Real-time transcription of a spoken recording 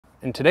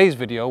In today's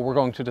video, we're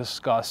going to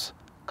discuss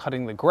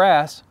cutting the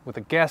grass with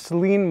a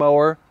gasoline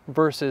mower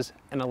versus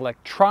an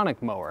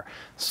electronic mower.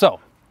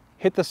 So,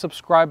 hit the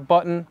subscribe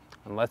button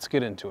and let's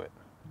get into it.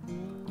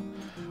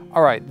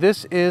 All right,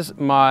 this is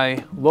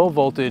my low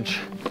voltage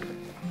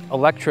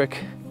electric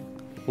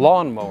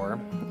lawn mower.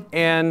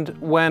 And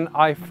when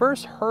I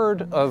first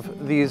heard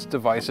of these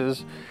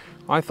devices,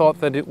 I thought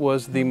that it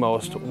was the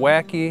most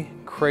wacky,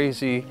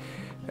 crazy,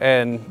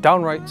 and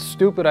downright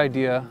stupid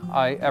idea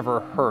I ever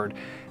heard.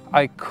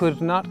 I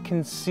could not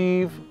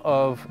conceive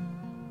of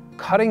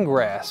cutting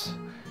grass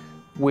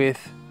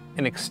with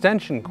an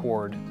extension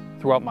cord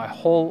throughout my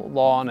whole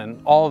lawn and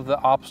all of the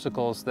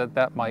obstacles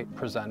that might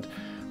present.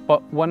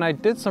 But when I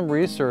did some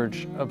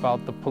research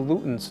about the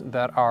pollutants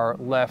that are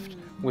left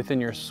within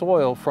your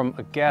soil from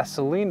a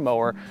gasoline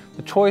mower,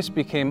 the choice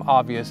became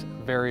obvious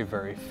very,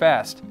 very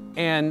fast.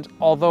 And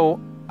although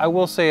I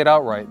will say it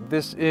outright,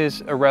 this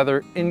is a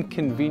rather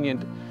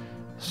inconvenient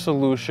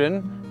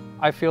solution,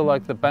 I feel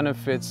like the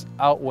benefits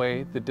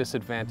outweigh the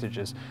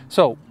disadvantages.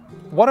 So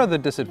what are the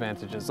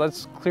disadvantages?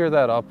 Let's clear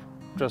that up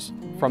just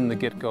from the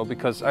get-go,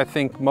 because I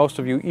think most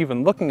of you,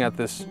 even looking at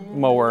this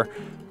mower,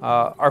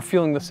 are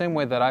feeling the same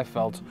way that I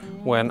felt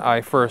when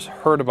I first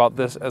heard about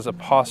this as a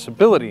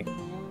possibility.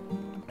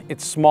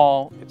 It's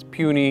small, it's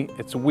puny,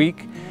 it's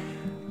weak,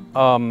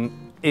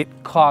 it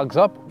clogs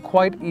up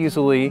quite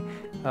easily.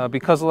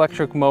 Because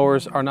electric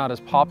mowers are not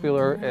as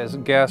popular as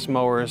gas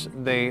mowers,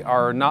 they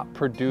are not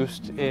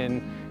produced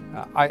in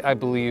I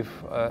believe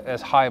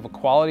as high of a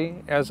quality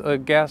as a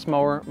gas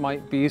mower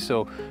might be,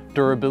 so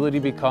durability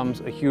becomes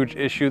a huge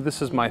issue.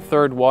 This is my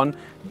third one.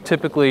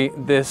 Typically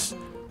this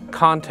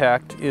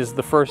contact is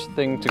the first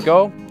thing to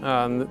go.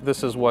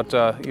 This is what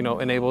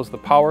enables the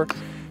power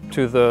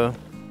to the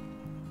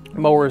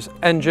mower's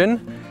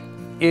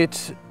engine.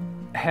 It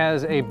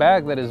has a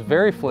bag that is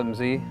very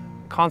flimsy,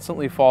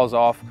 constantly falls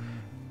off.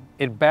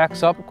 It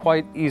backs up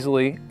quite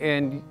easily,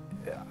 and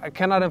I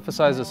cannot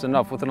emphasize this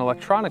enough. With an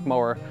electronic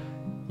mower,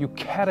 you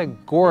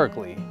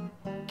categorically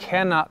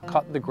cannot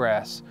cut the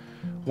grass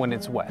when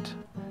it's wet.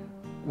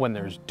 When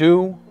there's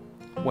dew,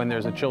 when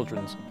there's a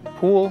children's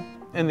pool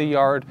in the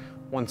yard,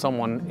 when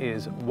someone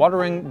is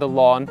watering the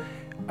lawn.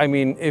 I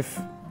mean, if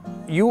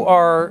you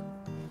are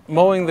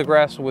mowing the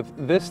grass with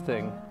this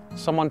thing,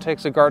 someone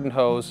takes a garden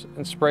hose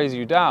and sprays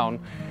you down,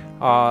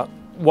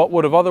 what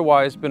would have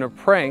otherwise been a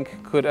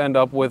prank could end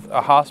up with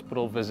a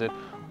hospital visit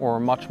or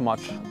much,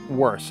 much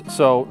worse.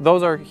 So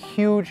those are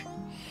huge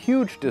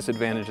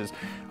disadvantages.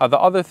 The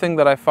other thing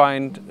that I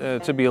find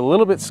to be a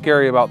little bit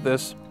scary about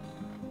this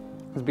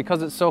is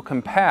because it's so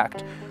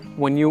compact,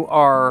 when you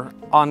are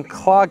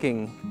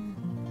unclogging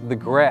the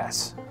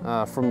grass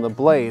from the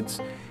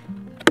blades,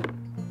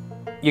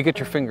 you get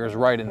your fingers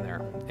right in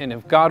there. And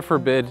if, God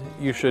forbid,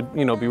 you should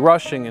be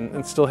rushing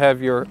and still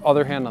have your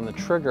other hand on the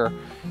trigger,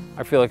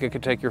 I feel like it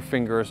could take your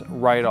fingers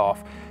right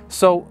off.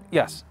 So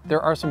yes,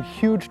 there are some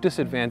huge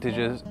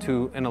disadvantages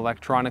to an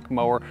electronic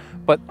mower,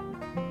 but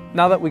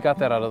now that we got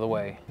that out of the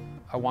way,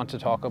 I want to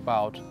talk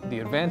about the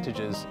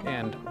advantages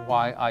and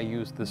why I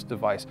use this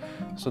device.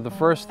 So the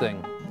first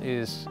thing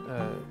is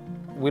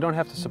we don't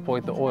have to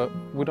support the oil.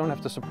 We don't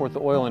have to support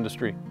the oil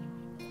industry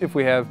if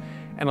we have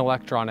an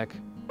electronic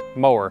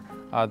mower.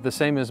 The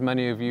same as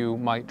many of you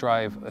might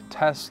drive a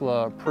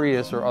Tesla,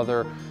 Prius, or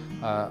other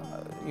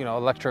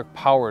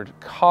electric-powered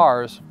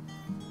cars.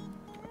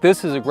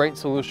 This is a great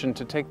solution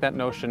to take that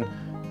notion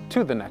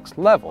to the next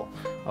level,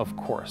 of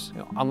course,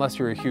 unless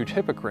you're a huge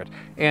hypocrite.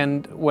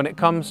 And when it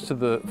comes to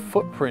the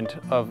footprint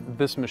of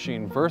this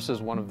machine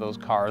versus one of those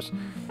cars,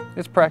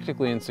 it's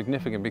practically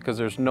insignificant because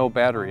there's no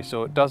battery,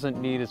 so it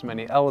doesn't need as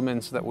many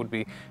elements that would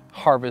be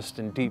harvest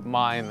and deep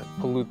mine that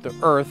pollute the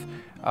earth.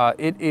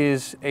 It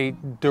is a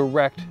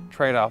direct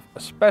trade-off,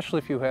 especially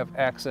if you have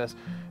access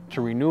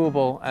to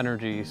renewable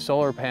energy,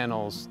 solar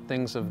panels,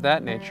 things of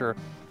that nature.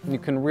 You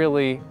can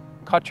really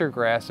cut your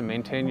grass and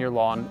maintain your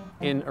lawn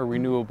in a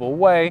renewable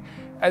way.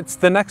 It's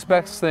the next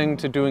best thing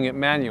to doing it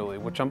manually,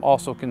 which I'm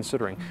also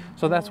considering.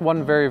 So that's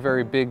one very,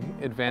 very big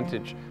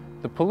advantage.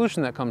 The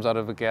pollution that comes out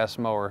of a gas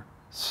mower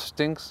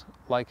stinks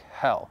like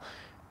hell.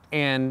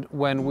 And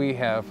when we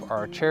have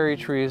our cherry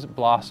trees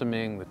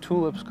blossoming, the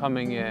tulips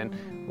coming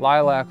in,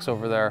 lilacs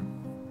over there,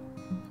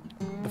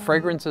 the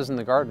fragrances in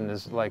the garden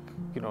is like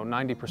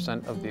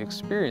 90% of the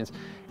experience.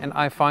 And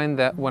I find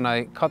that when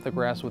I cut the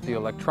grass with the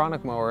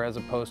electronic mower as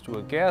opposed to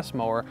a gas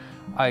mower,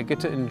 I get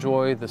to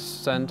enjoy the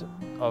scent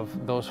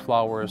of those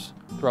flowers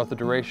throughout the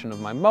duration of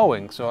my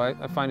mowing. So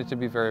I find it to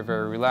be very,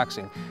 very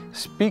relaxing.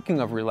 Speaking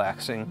of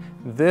relaxing,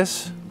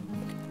 this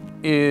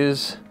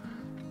is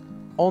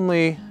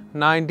only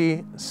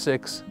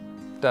 96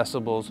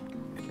 decibels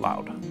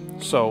loud.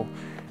 So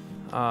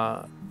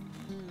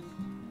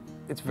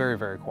it's very,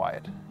 very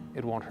quiet.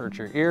 It won't hurt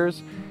your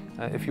ears.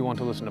 If you want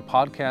to listen to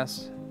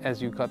podcasts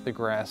as you cut the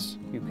grass,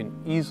 you can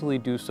easily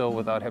do so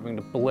without having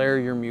to blare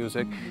your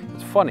music.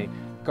 It's funny,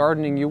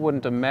 gardening you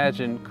wouldn't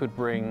imagine could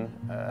bring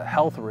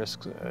health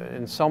risks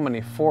in so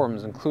many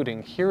forms,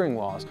 including hearing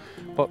loss.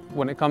 But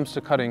when it comes to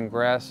cutting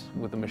grass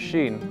with a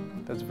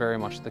machine, that's very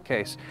much the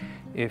case.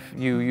 If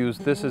you use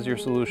this as your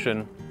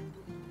solution,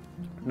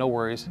 no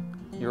worries,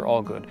 you're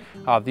all good.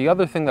 The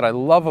other thing that I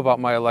love about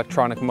my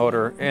electronic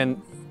motor,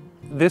 and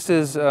this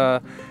is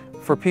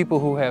for people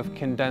who have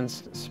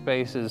condensed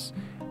spaces,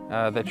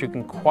 that you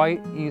can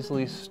quite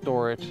easily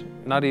store it,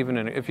 not even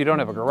if you don't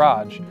have a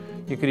garage,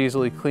 you could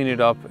easily clean it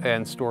up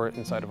and store it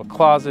inside of a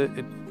closet.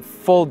 It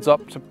folds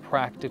up to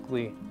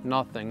practically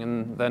nothing,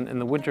 and then in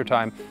the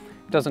wintertime,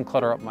 it doesn't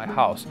clutter up my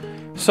house.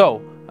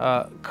 So,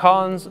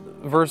 cons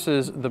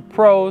versus the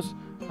pros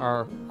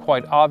are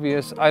quite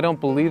obvious. I don't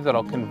believe that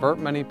I'll convert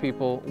many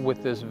people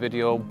with this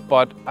video,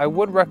 but I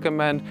would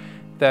recommend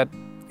that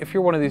if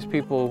you're one of these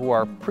people who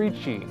are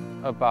preachy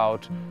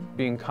about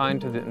being kind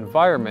to the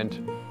environment,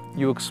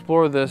 you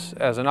explore this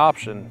as an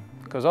option,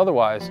 because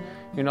otherwise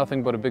you're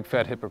nothing but a big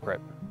fat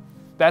hypocrite.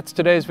 That's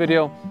today's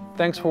video.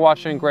 Thanks for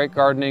watching Great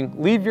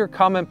Gardening. Leave your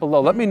comment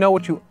below. Let me know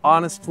what you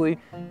honestly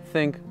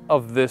think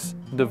of this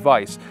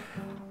device.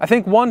 I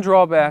think one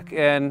drawback,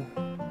 and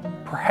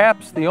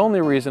perhaps the only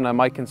reason I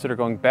might consider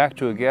going back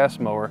to a gas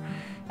mower,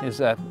 is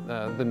that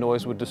the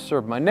noise would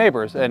disturb my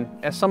neighbors. And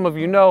as some of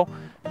you know,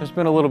 there's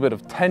been a little bit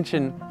of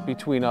tension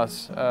between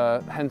us,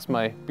 hence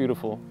my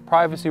beautiful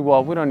privacy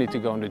wall. We don't need to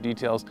go into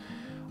details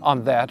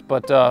on that,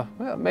 but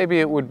well,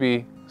 maybe it would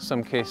be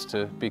some case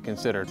to be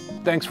considered.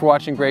 Thanks for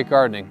watching Great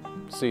Gardening.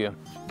 See ya.